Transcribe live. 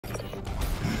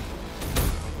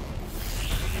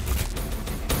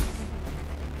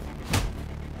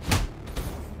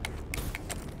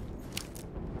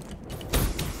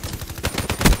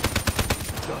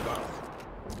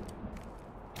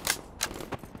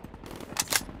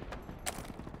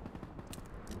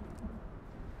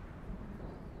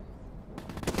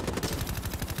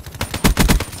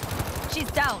She's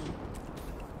down.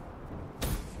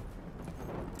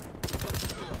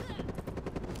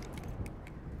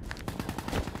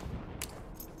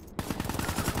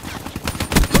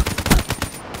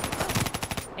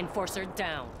 Enforcer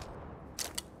down.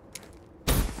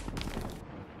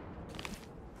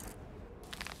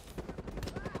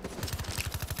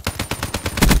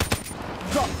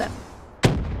 Drop them.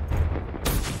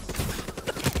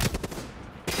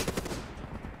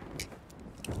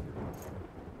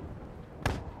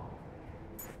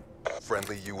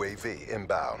 Friendly UAV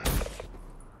inbound.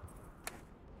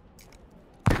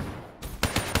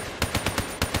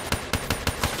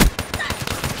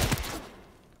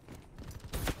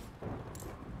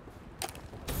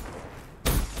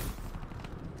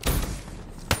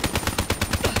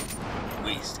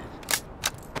 Wasted.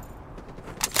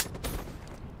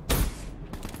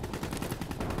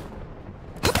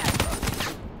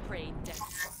 Prey dead.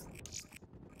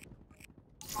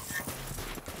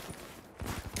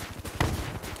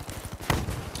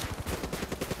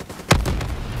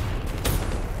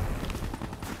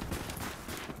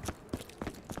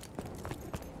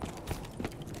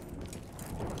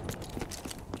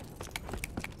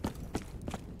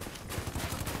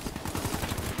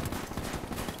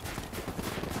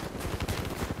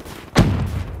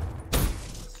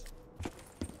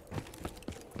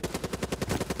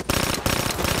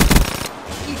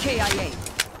 KIA.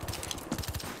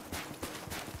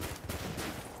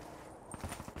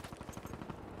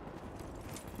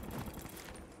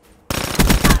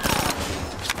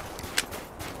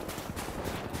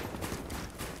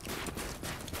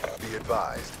 Be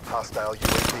advised, hostile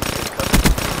UAV incoming.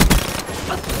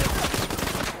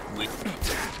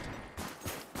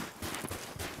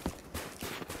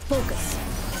 Focus.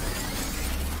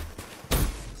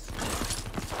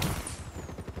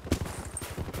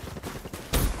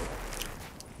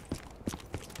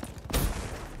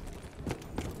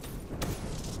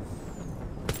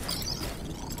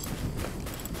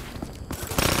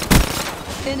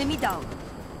 Enemy down.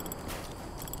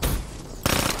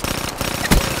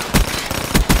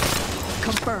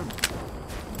 Confirmed.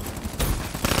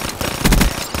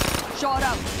 Shot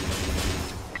out.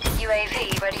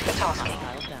 UAV ready for tasking.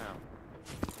 Hostile down.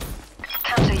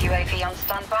 Counter UAV on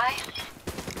standby.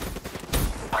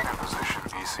 In position,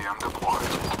 ECM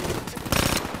deployed.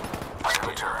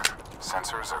 Pilot turn.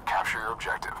 Sensors are capture your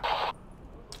objective.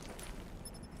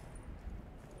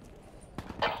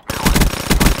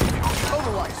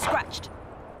 Overwatch scratched.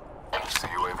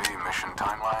 CUAV mission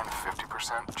timeline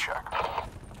 50% check.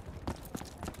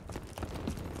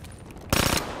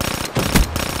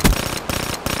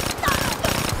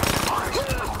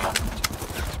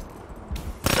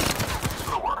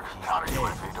 Good work. Counter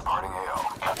UAV departing AO.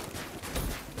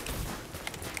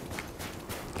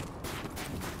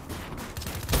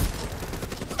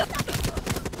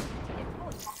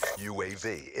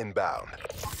 UAV inbound.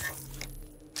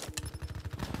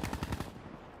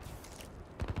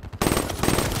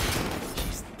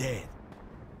 She's dead.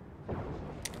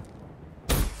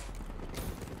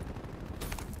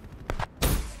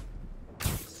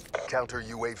 Counter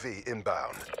UAV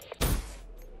inbound.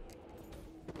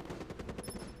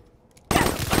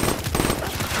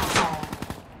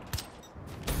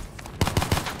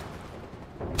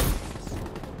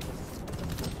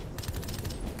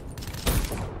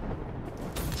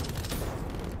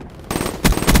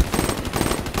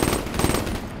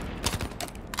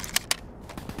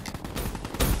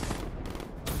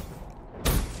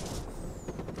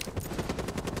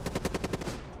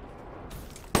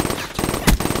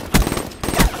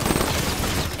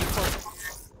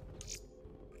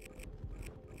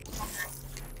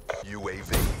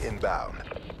 UAV inbound.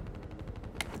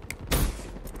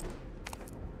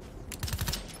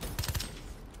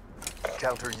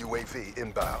 Counter UAV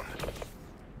inbound.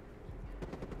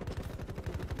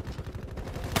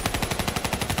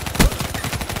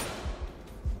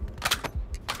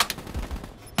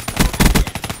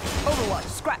 Overwatch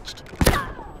scratched.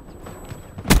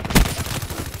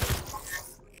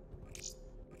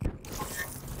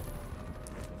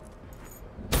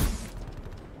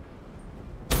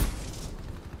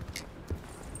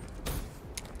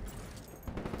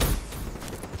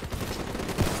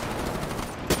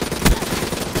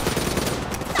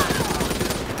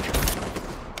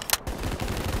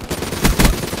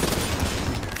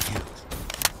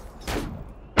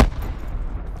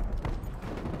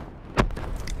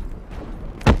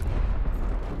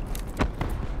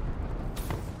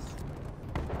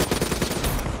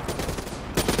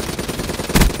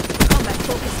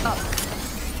 Focus up.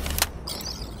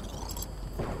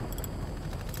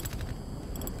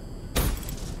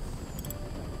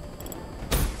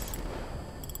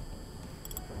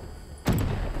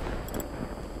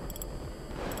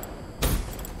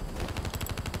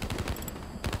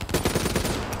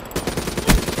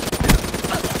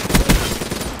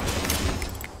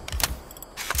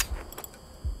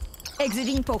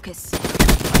 Exiting focus.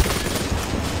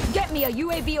 Get me a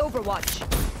UAV overwatch.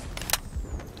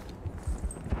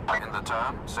 In the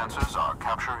turn, sensors are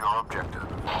capture your objective.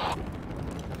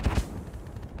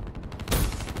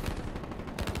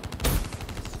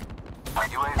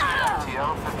 UAV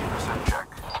MTL 50% check.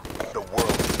 The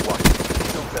world is watching.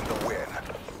 Show them the win.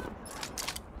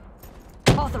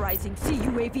 Authorizing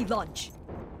CUAV launch.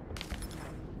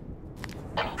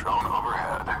 Drone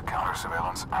overhead. Counter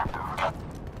surveillance active.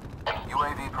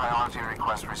 UAV priority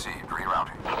request received.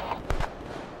 Rerouting.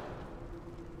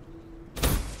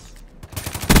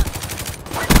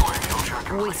 UAV check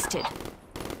complete. Wasted.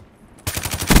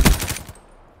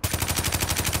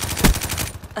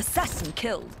 Assassin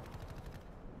killed.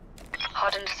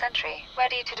 Hardened sentry,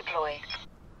 ready to deploy.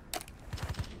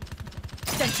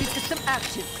 Sentry system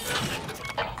active.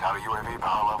 Counter UAV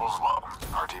power levels low.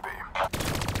 RTB.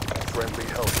 Friendly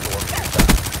Hellstorm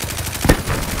inbound.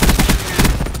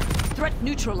 Threat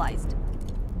neutralized.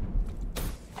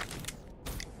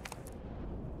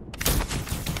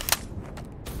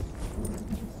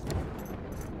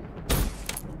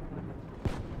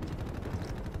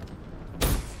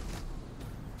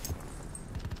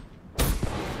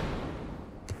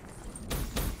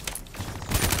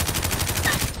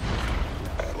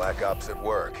 Black Ops at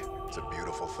work. It's a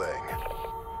beautiful thing.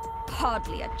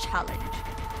 Hardly a challenge.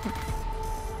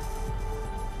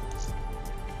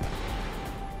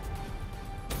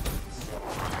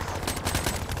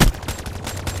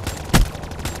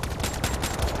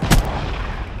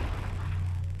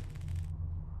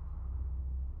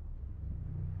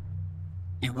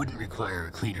 It wouldn't require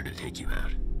a cleaner to take you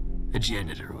out. A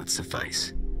janitor would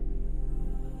suffice.